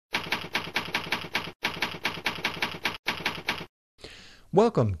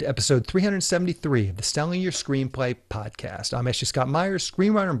Welcome to episode 373 of the Selling Your Screenplay podcast. I'm Ashley Scott Meyers,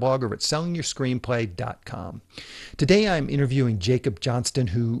 screenwriter and blogger at sellingyourscreenplay.com. Today I'm interviewing Jacob Johnston,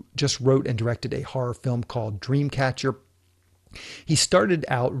 who just wrote and directed a horror film called Dreamcatcher. He started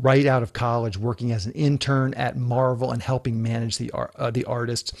out right out of college working as an intern at Marvel and helping manage the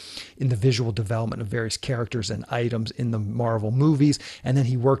artists in the visual development of various characters and items in the Marvel movies. And then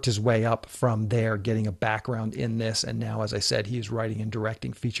he worked his way up from there, getting a background in this. And now, as I said, he is writing and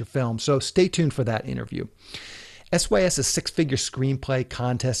directing feature films. So stay tuned for that interview. SYS's six-figure screenplay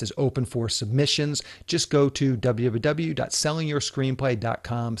contest is open for submissions. Just go to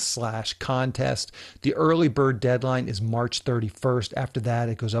www.sellingyourscreenplay.com/contest. The early bird deadline is March 31st. After that,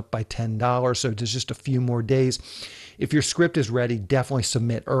 it goes up by $10, so there's just a few more days. If your script is ready, definitely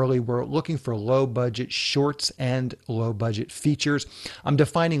submit early. We're looking for low-budget shorts and low-budget features. I'm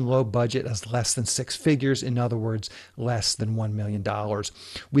defining low budget as less than six figures. In other words, less than $1 million.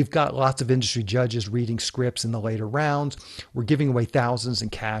 We've got lots of industry judges reading scripts in the later rounds. We're giving away thousands in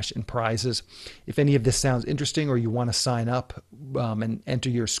cash and prizes. If any of this sounds interesting or you want to sign up and enter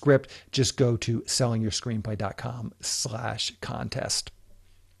your script, just go to sellingyourscreenplay.com/contest.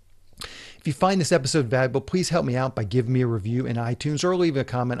 If you find this episode valuable, please help me out by giving me a review in iTunes or leaving a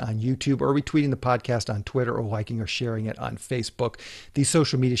comment on YouTube or retweeting the podcast on Twitter or liking or sharing it on Facebook. These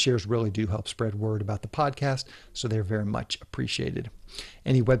social media shares really do help spread word about the podcast, so they're very much appreciated.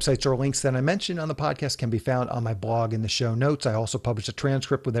 Any websites or links that I mention on the podcast can be found on my blog in the show notes. I also publish a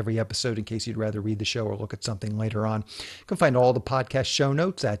transcript with every episode in case you'd rather read the show or look at something later on. You can find all the podcast show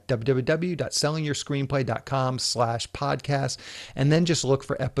notes at www.sellingyourscreenplay.com/podcast, and then just look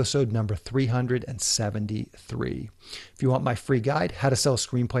for episode number 373. If you want my free guide, How to Sell a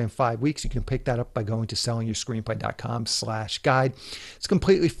Screenplay in 5 Weeks, you can pick that up by going to sellingyourscreenplay.com/guide. It's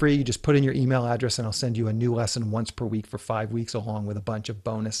completely free. You just put in your email address and I'll send you a new lesson once per week for 5 weeks, along with a bunch of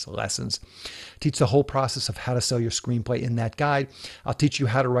bonus lessons. Teach the whole process of how to sell your screenplay in that guide. I'll teach you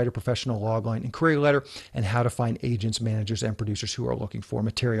how to write a professional logline and query letter and how to find agents, managers, and producers who are looking for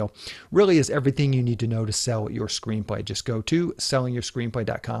material. Really is everything you need to know to sell your screenplay. Just go to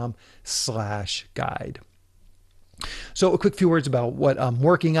sellingyourscreenplay.com/guide. So a quick few words about what I'm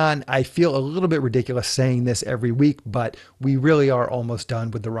working on. I feel a little bit ridiculous saying this every week, but we really are almost done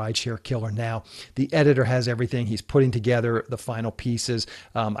with the Rideshare Killer now. The editor has everything. He's putting together the final pieces.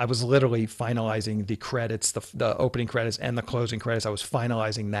 I was literally finalizing the credits, the opening credits and the closing credits. I was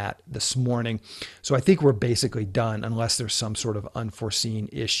finalizing that this morning. So I think we're basically done unless there's some sort of unforeseen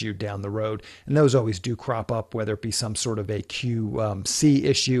issue down the road. And those always do crop up, whether it be some sort of a QC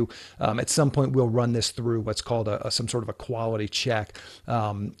issue. At some point, we'll run this through what's called some sort of a quality check.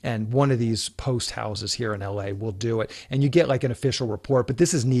 And one of these post houses here in LA will do it. And you get like an official report, but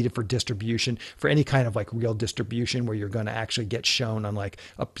this is needed for distribution, for any kind of like real distribution where you're going to actually get shown on like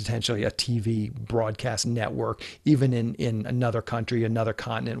potentially a TV broadcast network, even in another country, another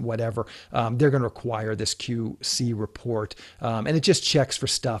continent, whatever. They're going to require this QC report. And it just checks for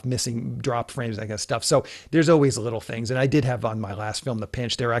stuff, missing drop frames, that kind of stuff. So there's always little things. And I did have on my last film, The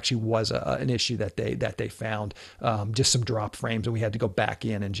Pinch, there actually was an issue that they found. Just some drop frames, and we had to go back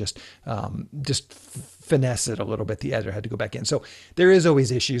in and just finesse it a little bit. The editor had to go back in. So there is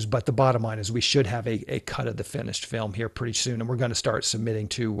always issues, but the bottom line is we should have a cut of the finished film here pretty soon, and we're going to start submitting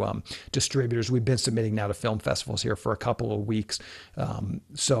to distributors. We've been submitting now to film festivals here for a couple of weeks.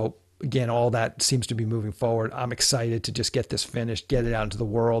 So again, all that seems to be moving forward. I'm excited to just get this finished, get it out into the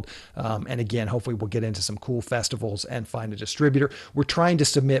world. And again, hopefully we'll get into some cool festivals and find a distributor. We're trying to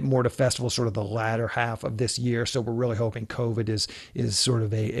submit more to festivals sort of the latter half of this year. So we're really hoping COVID is sort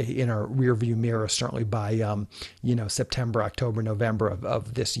of in our rear view mirror, certainly by, September, October, November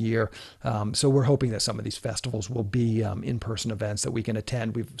of this year. So we're hoping that some of these festivals will be in-person events that we can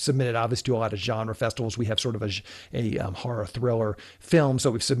attend. We've submitted obviously to a lot of genre festivals. We have sort of a horror thriller film. So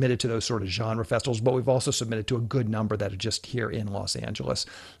we've submitted to those sort of genre festivals, but we've also submitted to a good number that are just here in Los Angeles,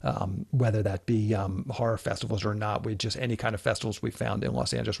 whether that be horror festivals or not. Any kind of festivals we found in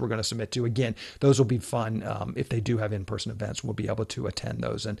Los Angeles, we're going to submit to. Again, those will be fun. If they do have in-person events, we'll be able to attend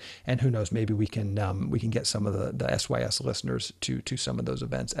those, and who knows, maybe we can get some of the SYS listeners to some of those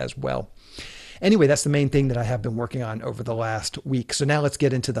events as well. Anyway, that's the main thing that I have been working on over the last week. So now let's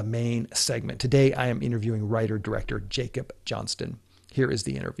get into the main segment. Today, I am interviewing writer-director Jacob Johnston. Here is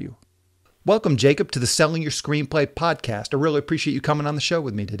the interview. Welcome, Jacob, to the Selling Your Screenplay podcast. I really appreciate you coming on the show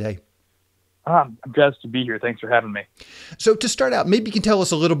with me today. I'm glad to be here. Thanks for having me. So to start out, maybe you can tell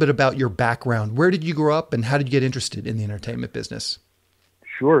us a little bit about your background. Where did you grow up and how did you get interested in the entertainment business?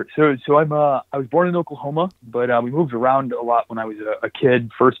 Sure. So I was born in Oklahoma, but we moved around a lot when I was a kid,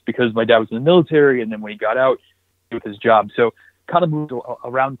 first because my dad was in the military, and then when he got out with his job. So kind of moved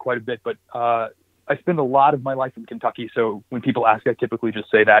around quite a bit, but I spend a lot of my life in Kentucky. So when people ask, I typically just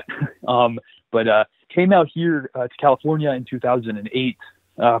say that. But came out here to California in 2008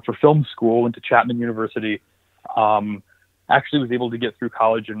 for film school, went to Chapman University. Actually was able to get through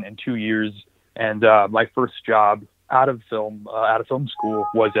college in 2 years. And my first job out of film school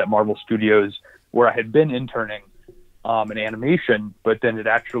was at Marvel Studios, where I had been interning in animation, but then it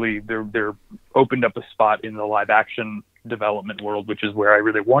actually, they're opened up a spot in the live action development world, which is where I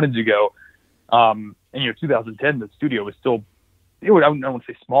really wanted to go. And 2010, the studio was still, I don't want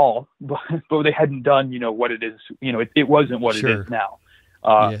to say small, but they hadn't done, what it is, it wasn't what it is now.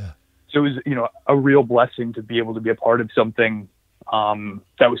 So it was, a real blessing to be able to be a part of something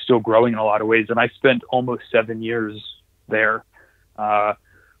that was still growing in a lot of ways. And I spent almost 7 years there,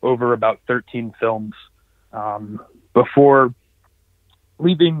 over about 13 films, before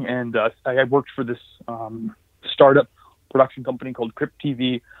leaving. And I worked for this startup production company called Crypt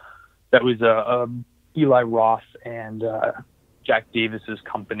TV. That was Eli Roth and Jack Davis's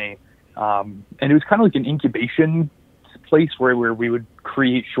company. And it was kind of like an incubation place where we would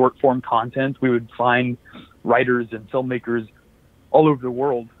create short form content. We would find writers and filmmakers all over the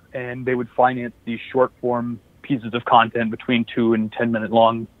world, and they would finance these short form pieces of content between 2 and 10 minute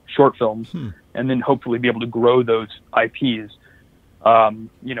long short films, and then hopefully be able to grow those IPs,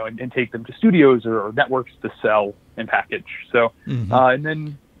 and take them to studios or networks to sell and package. So, and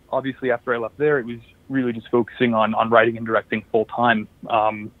then obviously after I left there, it was really just focusing on writing and directing full time.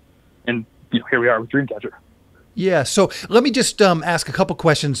 And here we are with Dreamcatcher. Yeah. So let me just ask a couple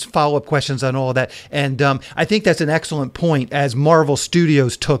questions, follow-up questions on all of that. And I think that's an excellent point. As Marvel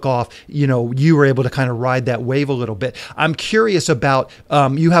Studios took off, you were able to kind of ride that wave a little bit. I'm curious about,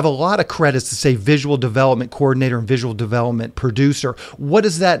 you have a lot of credits to say visual development coordinator and visual development producer. What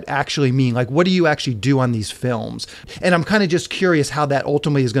does that actually mean? Like, what do you actually do on these films? And I'm kind of just curious how that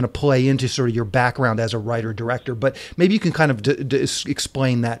ultimately is going to play into sort of your background as a writer-director. But maybe you can kind of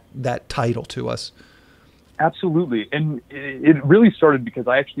explain that title to us. Absolutely. And it really started because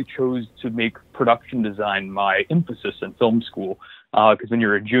I actually chose to make production design my emphasis in film school. Because when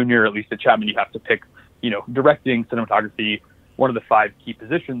you're a junior, at least at Chapman, you have to pick, directing, cinematography, one of the 5 key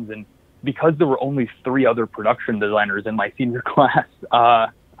positions. And because there were only 3 other production designers in my senior class,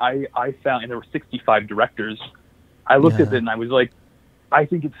 I found, and there were 65 directors, I looked at it and I was like, I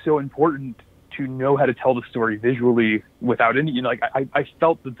think it's so important to know how to tell the story visually without any, I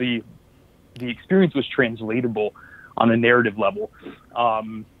felt that the experience was translatable on a narrative level.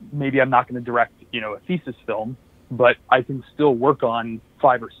 Maybe I'm not going to direct, a thesis film, but I can still work on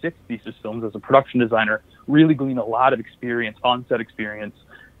 5 or 6 thesis films as a production designer, really glean a lot of experience, on-set experience.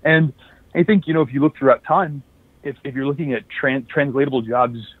 And I think, if you look throughout time, if you're looking at translatable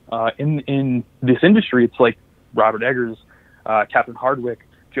jobs in this industry, it's like Robert Eggers, Catherine Hardwicke,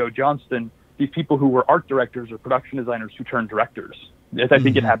 Joe Johnston, these people who were art directors or production designers who turned directors. I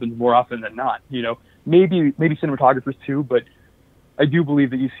think it happens more often than not, maybe cinematographers too, but I do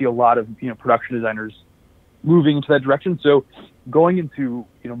believe that you see a lot of, production designers moving into that direction. So going into,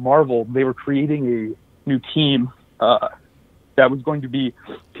 Marvel, they were creating a new team that was going to be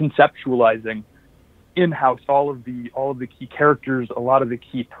conceptualizing in-house all of the key characters, a lot of the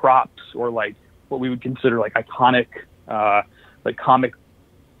key props, or like what we would consider like iconic, like comic,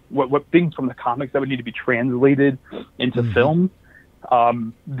 what things from the comics that would need to be translated into film.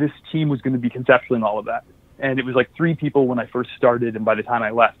 This team was going to be conceptualizing all of that. And it was like 3 people when I first started. And by the time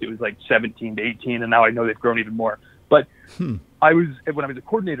I left, it was like 17 to 18. And now I know they've grown even more. But when I was a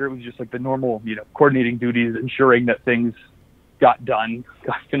coordinator, it was just like the normal, coordinating duties, ensuring that things got done,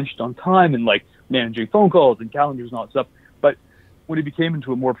 got finished on time, and like managing phone calls and calendars and all that stuff. But when it became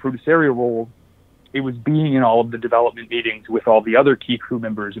into a more producerial role, it was being in all of the development meetings with all the other key crew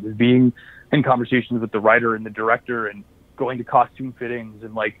members. It was being in conversations with the writer and the director, and going to costume fittings,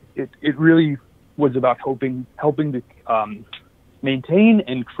 and like it really was about helping to maintain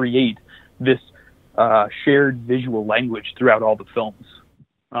and create this shared visual language throughout all the films.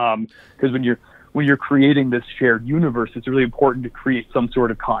 Because when you're creating this shared universe, it's really important to create some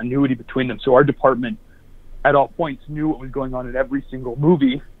sort of continuity between them. So our department at all points knew what was going on in every single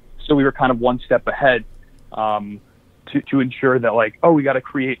movie, so we were kind of one step ahead to ensure that, like, oh, we got to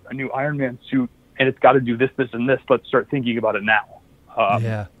create a new Iron Man suit, and it's got to do this, this, and this. Let's start thinking about it now.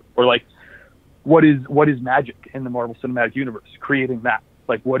 Or like, what is magic in the Marvel Cinematic Universe? Creating that.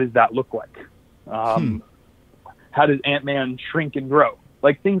 Like, what does that look like? How does Ant-Man shrink and grow?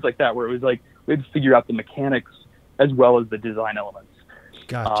 Like, things like that, where it was like, we had to figure out the mechanics as well as the design elements.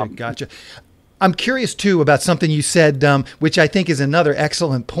 Gotcha. I'm curious too about something you said, which I think is another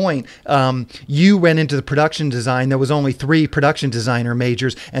excellent point. You went into the production design. There was only 3 production designer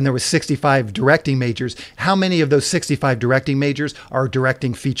majors, and there was 65 directing majors. How many of those 65 directing majors are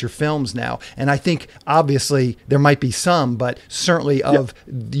directing feature films now? And I think obviously there might be some, but certainly of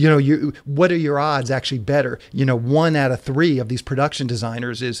what are your odds actually better? 1 out of 3 of these production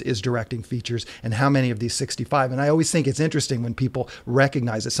designers is directing features, and how many of these 65? And I always think it's interesting when people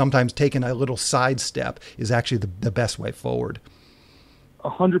recognize it. Sometimes taking a little sidestep is actually the best way forward.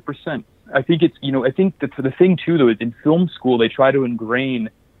 100%. I think it's, I think that the thing too, though, is in film school, they try to ingrain,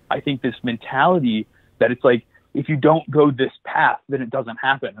 I think, this mentality that it's like, if you don't go this path, then it doesn't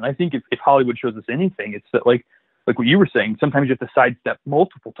happen. And I think if Hollywood shows us anything, it's that like what you were saying, sometimes you have to sidestep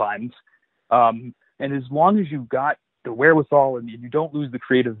multiple times. And as long as you've got the wherewithal and you don't lose the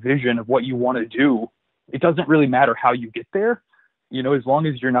creative vision of what you want to do, it doesn't really matter how you get there. As long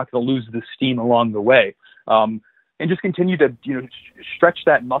as you're not going to lose the steam along the way, and just continue to, stretch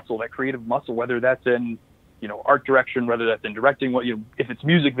that muscle, that creative muscle, whether that's in, art direction, whether that's in directing, if it's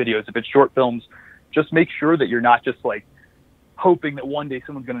music videos, if it's short films, just make sure that you're not just like hoping that one day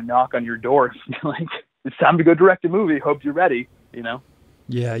someone's going to knock on your door. Like, it's time to go direct a movie. Hope you're ready,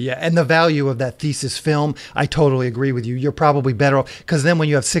 Yeah, yeah. And the value of that thesis film, I totally agree with you. You're probably better off, because then when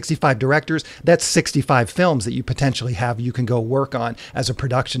you have 65 directors, that's 65 films that you potentially have you can go work on as a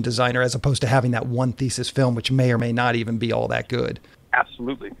production designer, as opposed to having that one thesis film, which may or may not even be all that good.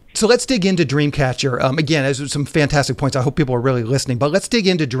 Absolutely. So let's dig into Dreamcatcher. Again, there's some fantastic points. I hope people are really listening, but let's dig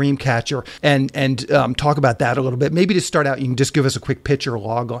into Dreamcatcher and talk about that a little bit. Maybe to start out, you can just give us a quick pitch or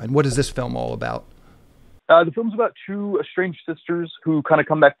log line. What is this film all about? The film's about 2 estranged sisters who kind of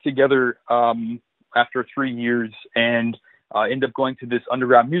come back together after 3 years and end up going to this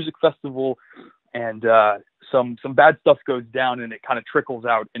underground music festival, and some bad stuff goes down, and it kind of trickles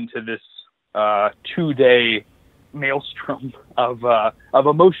out into this 2-day maelstrom of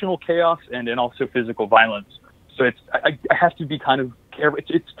emotional chaos and also physical violence. So I have to be kind of careful.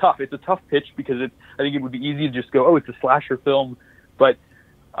 It's tough. It's a tough pitch because I think it would be easy to just go, oh, it's a slasher film, but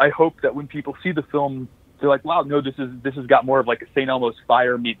I hope that when people see the film, they're like, wow, no, this has got more of like a St. Elmo's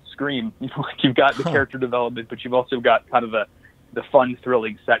Fire meets Scream. Like you've got the character development, but you've also got kind of the fun,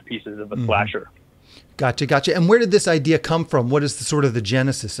 thrilling set pieces of a slasher. Gotcha. And where did this idea come from? What is the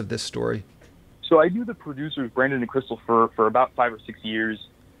genesis of this story? So I knew the producers, Brandon and Crystal, for about 5 or 6 years,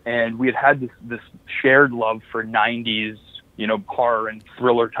 and we had this shared love for 90s, horror and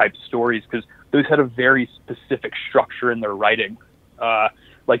thriller type stories, because those had a very specific structure in their writing.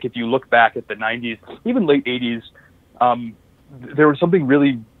 Like if you look back at the 90s, even late 80s, there was something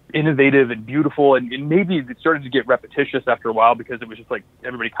really innovative and beautiful, and maybe it started to get repetitious after a while because it was just like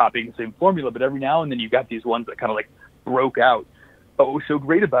everybody copying the same formula, but every now and then you got these ones that kind of like broke out. But what was so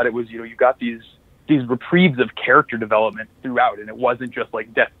great about it was, you got these reprieves of character development throughout, and it wasn't just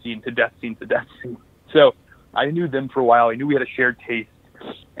like death scene to death scene to death scene. So I knew them for a while. I knew we had a shared taste,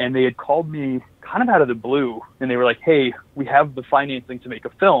 and they had called me kind of out of the blue, and they were like, hey, we have the financing to make a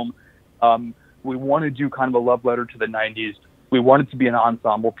film. We want to do kind of a love letter to the 90s. We want it to be an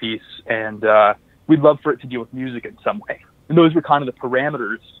ensemble piece, and we'd love for it to deal with music in some way. And those were kind of the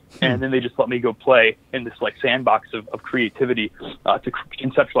parameters. And then they just let me go play in this like sandbox of creativity to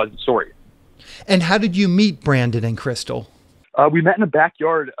conceptualize the story. And how did you meet Brandon and Crystal? We met in a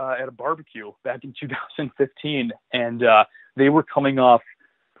backyard at a barbecue back in 2015, and they were coming off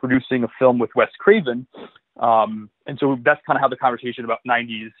producing a film with Wes Craven. And so that's kind of how the conversation about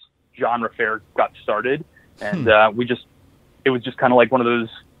 90s genre fare got started. And it was just kind of like one of those,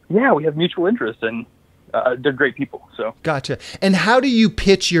 yeah, we have mutual interests, and they're great people. So gotcha. And how do you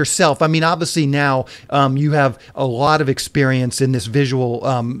pitch yourself? I mean, obviously now you have a lot of experience in this visual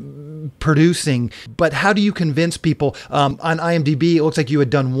producing, but how do you convince people? On IMDb, it looks like you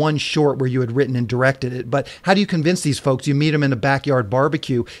had done one short where you had written and directed it, but how do you convince these folks? You meet them in a backyard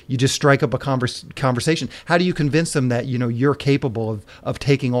barbecue, you just strike up a conversation. How do you convince them that, you're capable of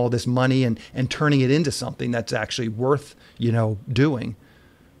taking all this money and turning it into something that's actually worth, doing?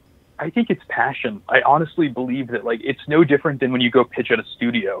 I think it's passion. I honestly believe that it's no different than when you go pitch at a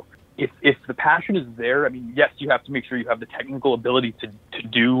studio. If the passion is there, I mean, yes, you have to make sure you have the technical ability to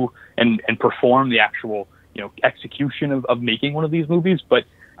do and perform the actual, execution of making one of these movies. But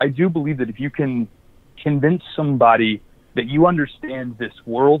I do believe that if you can convince somebody that you understand this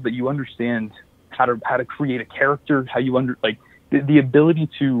world, that you understand how to create a character, how you the ability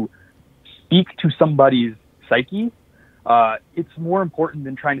to speak to somebody's psyche, it's more important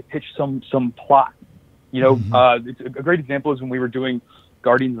than trying to pitch some plot. It's a great example is when we were doing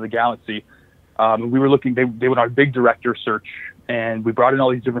Guardians of the Galaxy, we were looking, they went on a big director search, and we brought in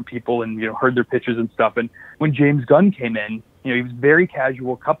all these different people and, heard their pitches and stuff. And when James Gunn came in, he was very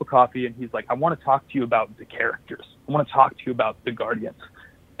casual, cup of coffee, and he's like, I want to talk to you about the characters. I want to talk to you about the Guardians.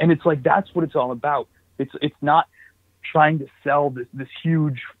 And it's like, that's what it's all about. It's not trying to sell this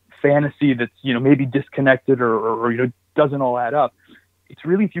huge fantasy that's, maybe disconnected or doesn't all add up. It's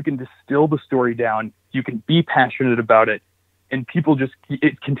really, if you can distill the story down, you can be passionate about it, and people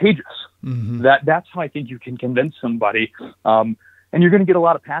it's contagious. Mm-hmm. That's how I think you can convince somebody. And you're going to get a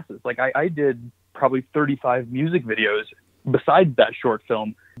lot of passes. Like I did probably 35 music videos besides that short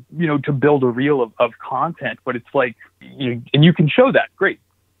film, to build a reel of content. But it's like, and you can show that. Great.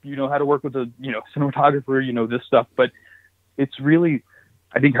 You know how to work with a, cinematographer, this stuff. But it's really,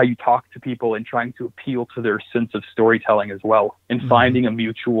 I think, how you talk to people and trying to appeal to their sense of storytelling as well, and finding a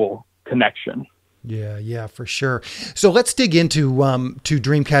mutual connection. Yeah, for sure. So let's dig into to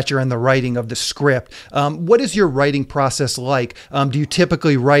Dreamcatcher and the writing of the script. What is your writing process like? Do you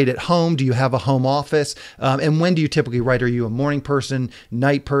typically write at home? Do you have a home office? And when do you typically write? Are you a morning person,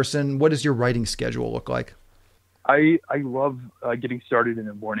 night person? What does your writing schedule look like? I love getting started in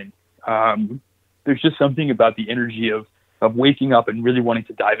the morning. There's just something about the energy of waking up and really wanting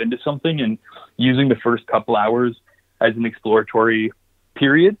to dive into something and using the first couple hours as an exploratory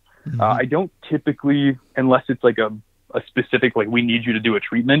period. Mm-hmm. I don't typically, unless it's like a specific, like, we need you to do a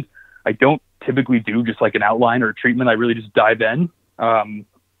treatment, I don't typically do just like an outline or a treatment. I really just dive in, and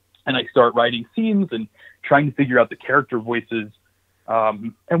I start writing scenes and trying to figure out the character voices.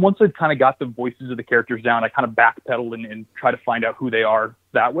 And once I've kind of got the voices of the characters down, I kind of backpedal and try to find out who they are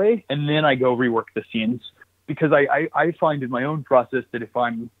that way. And then I go rework the scenes, because I find in my own process that if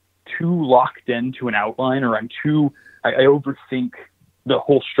I'm too locked into an outline, or I overthink the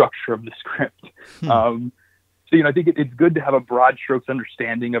whole structure of the script. So, I think it's good to have a broad strokes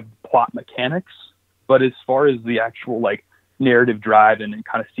understanding of plot mechanics, but as far as the actual like narrative drive and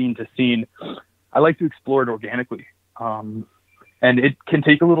kind of scene to scene, I like to explore it organically. And it can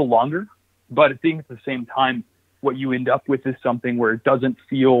take a little longer, but I think at the same time, what you end up with is something where it doesn't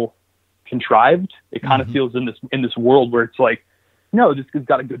feel contrived. It kind of feels in this world where it's like, no, this has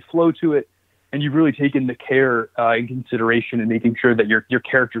got a good flow to it. And you've really taken the care in consideration and making sure that your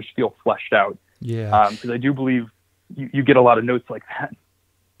characters feel fleshed out. Yeah. Because I do believe you get a lot of notes like that.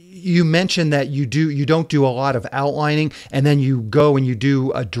 You mentioned that you don't do a lot of outlining, and then you go and you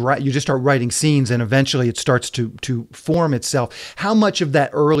do you just start writing scenes, and eventually it starts to form itself. How much of that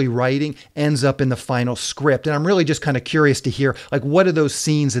early writing ends up in the final script? And I'm really just kind of curious to hear, like, what are those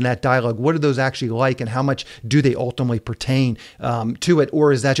scenes and that dialogue? What are those actually like, and how much do they ultimately pertain to it?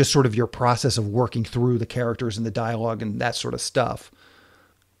 Or is that just sort of your process of working through the characters and the dialogue and that sort of stuff?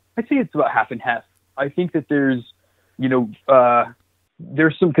 I'd say it's about half and half. I think that there's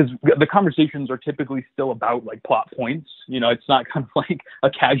some, because the conversations are typically still about like plot points. It's not kind of like a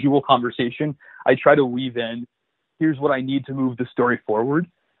casual conversation. I try to weave in, here's what I need to move the story forward.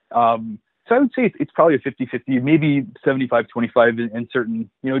 So I would say it's probably a 50-50, maybe 75-25 in certain,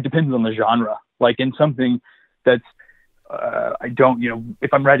 it depends on the genre. Like in something that's,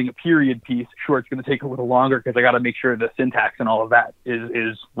 if I'm writing a period piece, sure, it's going to take a little longer because I got to make sure the syntax and all of that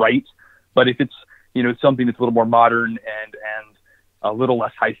is right. But if it's, something that's a little more modern and a little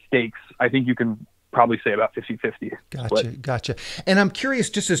less high stakes, I think you can probably say about 50-50. Gotcha. And I'm curious,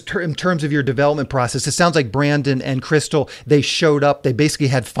 just in terms of your development process, it sounds like Brandon and Crystal, they showed up, they basically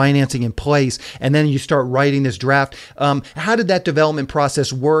had financing in place, and then you start writing this draft. How did that development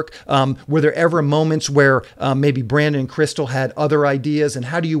process work? Were there ever moments where maybe Brandon and Crystal had other ideas, and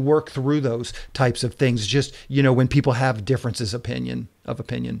how do you work through those types of things, just, when people have differences of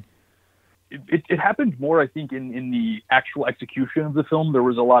opinion? It happened more, I think, in the actual execution of the film. There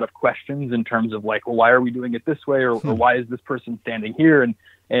was a lot of questions in terms of like, well, why are we doing it this way, or why is this person standing here?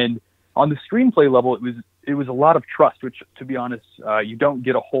 And on the screenplay level, it was a lot of trust, which, to be honest, you don't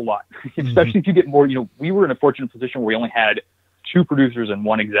get a whole lot, especially if you get more. We were in a fortunate position where we only had 2 producers and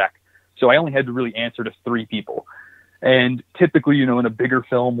 1 exec, so I only had to really answer to 3 people. And typically, in a bigger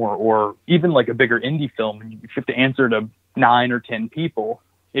film or even like a bigger indie film, you have to answer to 9 or 10 people.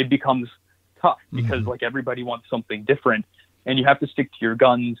 It becomes tough because like everybody wants something different, and you have to stick to your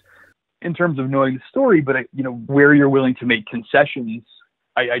guns in terms of knowing the story, but where you're willing to make concessions.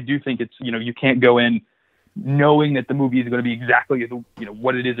 I do think it's, you can't go in knowing that the movie is going to be exactly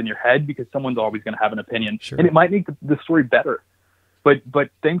what it is in your head, because someone's always going to have an opinion. Sure. And it might make the story better. But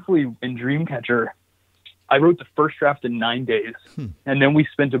thankfully in Dreamcatcher, I wrote the first draft in 9 days, and then we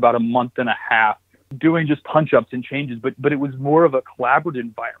spent about a month and a half doing just punch-ups and changes, but it was more of a collaborative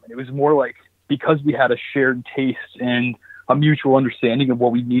environment. It was more like, because we had a shared taste and a mutual understanding of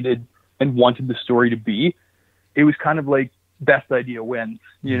what we needed and wanted the story to be, it was kind of like best idea wins,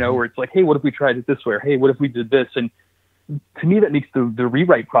 where it's like, hey, what if we tried it this way? Or, hey, what if we did this? And to me, that makes the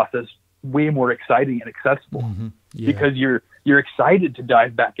rewrite process way more exciting and accessible because you're excited to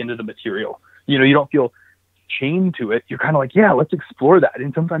dive back into the material. You don't feel chained to it. You're kind of like, yeah, let's explore that.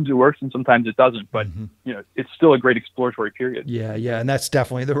 And sometimes it works and sometimes it doesn't, but it's still a great exploratory period. Yeah. And that's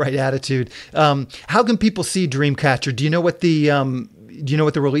definitely the right attitude. How can people see Dreamcatcher? Do you know what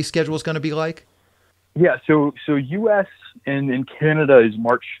the release schedule is going to be like? Yeah. So US and Canada is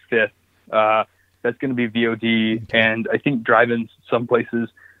March 5th. That's going to be VOD and I think drive-ins some places,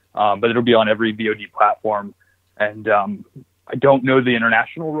 but it'll be on every VOD platform. And, I don't know the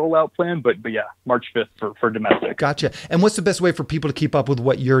international rollout plan, but yeah, March 5th for domestic. Gotcha. And what's the best way for people to keep up with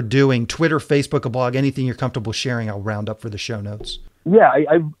what you're doing? Twitter, Facebook, a blog, anything you're comfortable sharing, I'll round up for the show notes. Yeah,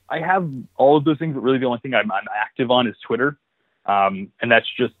 I have all of those things, but really the only thing I'm active on is Twitter. And that's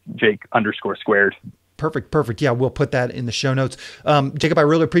just Jake_squared. Perfect. Yeah, we'll put that in the show notes. Jacob, I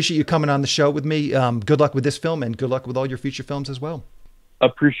really appreciate you coming on the show with me. Good luck with this film and good luck with all your future films as well.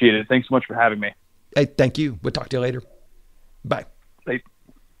 Appreciate it. Thanks so much for having me. Hey, thank you. We'll talk to you later. Bye. Bye.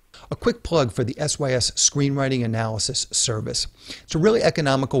 A quick plug for the SYS Screenwriting Analysis Service. It's a really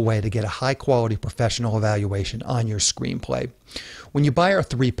economical way to get a high-quality professional evaluation on your screenplay. When you buy our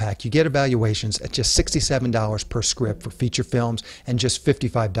 3-pack, you get evaluations at just $67 per script for feature films and just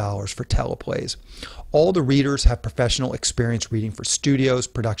 $55 for teleplays. All the readers have professional experience reading for studios,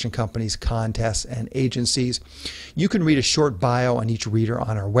 production companies, contests, and agencies. You can read a short bio on each reader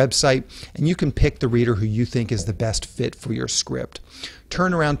on our website, and you can pick the reader who you think is the best fit for your script.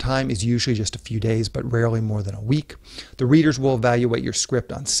 Turnaround time is usually just a few days, but rarely more than a week. The readers will evaluate your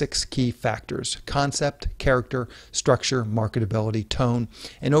script on 6 key factors: concept, character, structure, marketability, tone,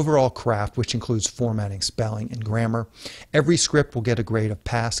 and overall craft, which includes formatting, spelling, and grammar. Every script will get a grade of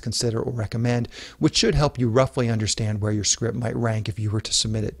pass, consider, or recommend, which should help you roughly understand where your script might rank if you were to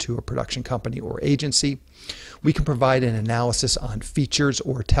submit it to a production company or agency. We can provide an analysis on features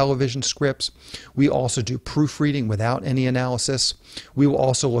or television scripts. We also do proofreading without any analysis. We will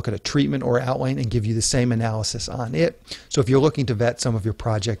also look at a treatment or outline and give you the same analysis on it. So if you're looking to vet some of your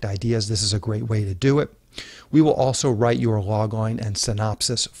project ideas, this is a great way to do it. We will also write your logline and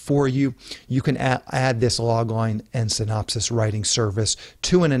synopsis for you. You can add this logline and synopsis writing service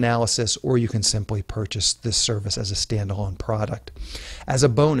to an analysis, or you can simply purchase this service as a standalone product. As a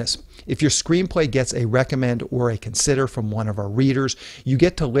bonus, if your screenplay gets a recommend or a consider from one of our readers, you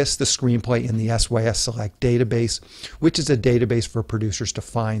get to list the screenplay in the SYS Select database, which is a database for producers to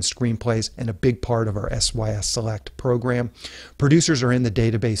find screenplays and a big part of our SYS Select program. Producers are in the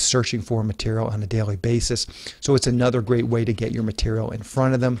database searching for material on a daily basis, so it's another great way to get your material in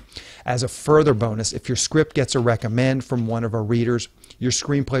front of them. As a further bonus, if your script gets a recommend from one of our readers, your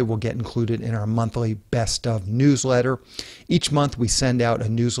screenplay will get included in our monthly Best Of newsletter. Each month we send out a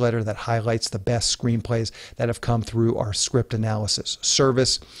newsletter that highlights the best screenplays that have come through our script analysis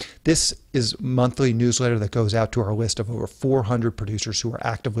service. This is a monthly newsletter that goes out to our list of over 400 producers who are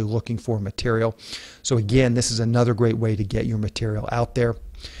actively looking for material. So again, this is another great way to get your material out there.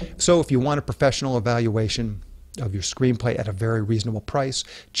 So if you want a professional evaluation of your screenplay at a very reasonable price,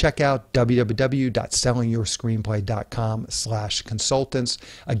 check out www.sellingyourscreenplay.com/consultants.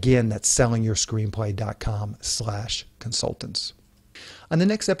 Again, that's sellingyourscreenplay.com/consultants. On the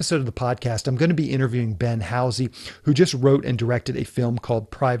next episode of the podcast, I'm going to be interviewing Ben Housey, who just wrote and directed a film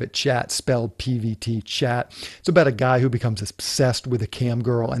called Private Chat, spelled PVT Chat. It's about a guy who becomes obsessed with a cam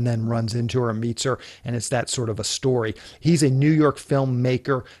girl and then runs into her and meets her, and it's that sort of a story. He's a New York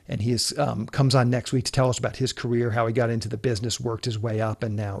filmmaker, and he comes on next week to tell us about his career, how he got into the business, worked his way up,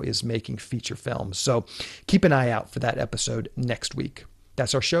 and now is making feature films. So keep an eye out for that episode next week.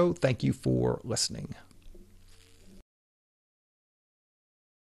 That's our show. Thank you for listening.